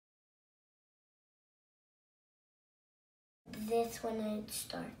this when it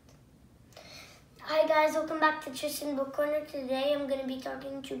starts. Hi guys, welcome back to Tristan Book Corner. Today I'm going to be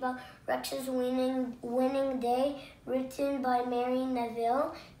talking to you about Rex's Winning Day, written by Mary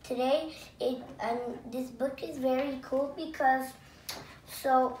Neville. Today, this book is very cool because,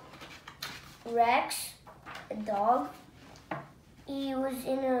 Rex, a dog, he was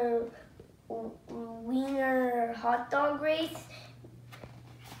in a wiener hot dog race.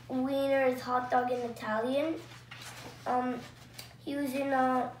 Wiener is hot dog in Italian. He was in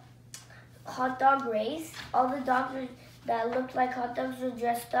a hot dog race. All the dogs that looked like hot dogs were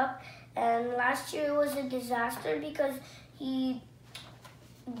dressed up. And last year it was a disaster because he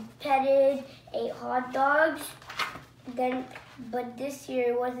ate hot dogs. But this year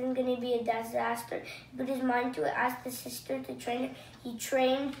it wasn't going to be a disaster. He put his mind to it, asked the sister to train him. He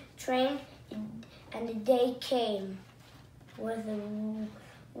trained, and the day came where the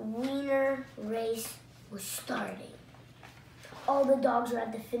wiener race was starting. All the dogs were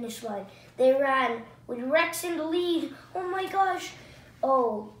at the finish line. They ran with Rex in the lead. Oh my gosh.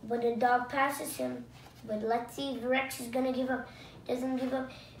 Oh, but the dog passes him. But let's see if Rex is going to give up. Doesn't give up,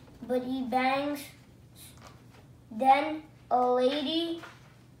 but he bangs. Then a lady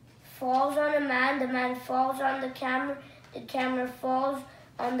falls on a man. The man falls on the camera. The camera falls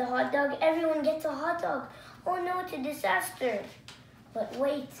on the hot dog. Everyone gets a hot dog. Oh no, it's a disaster. But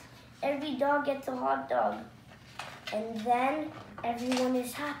wait, every dog gets a hot dog. And then everyone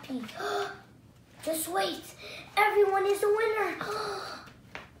is happy. Just wait, everyone is a winner.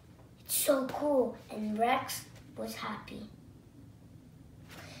 It's so cool. And Rex was happy.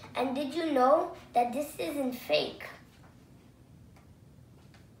 And did you know that this isn't fake?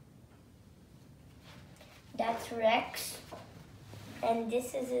 That's Rex. And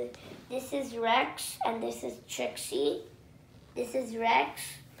this is Rex, and this is Trixie. This is Rex,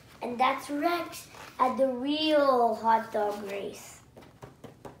 and that's Rex at the real hot dog race.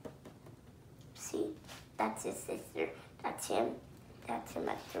 See? That's his sister. That's him. That's him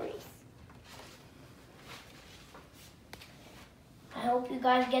at the race. I hope you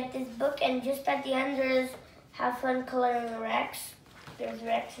guys get this book, and just at the end there's have fun coloring Rex. There's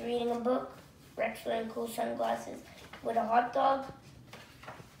Rex reading a book. Rex wearing cool sunglasses with a hot dog.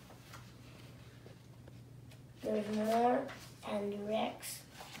 There's more, and Rex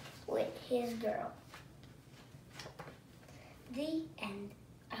with his girl. The end.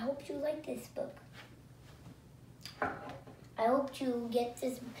 I hope you like this book. I hope you get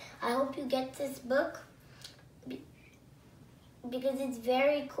this book because it's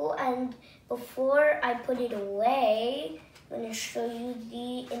very cool. And before I put it away, I'm going to show you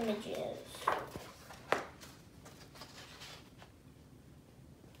the images.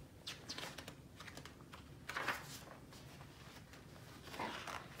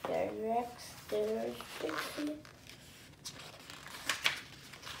 There's Rex, there's Trixie.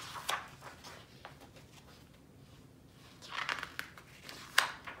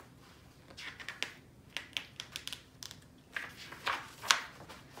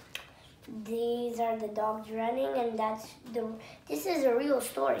 These are the dogs running, and this is a real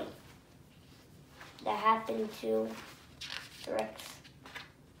story that happened to Rex,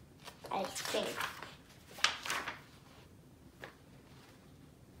 I think.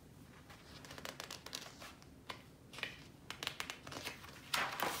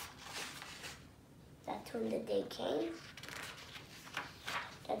 That's when the day came.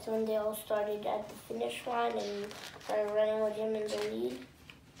 That's when they all started at the finish line and started running with him in the lead.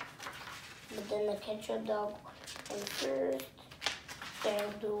 But then the ketchup dog went first,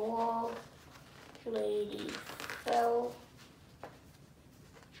 banged the wall, lady fell,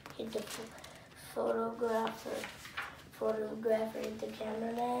 hit the photographer hit the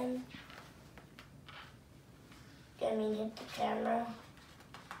cameraman, hit the camera.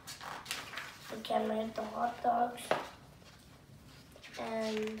 The camera hit the hot dogs,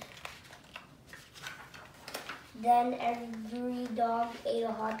 and then every dog ate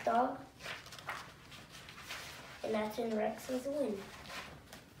a hot dog, and that's when Rex was a winner.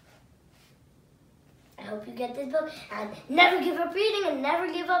 I hope you get this book, and never give up reading, and never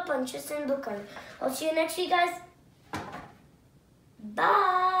give up on Tristan Book Corner. I'll see you next week, guys.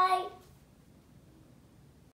 Bye!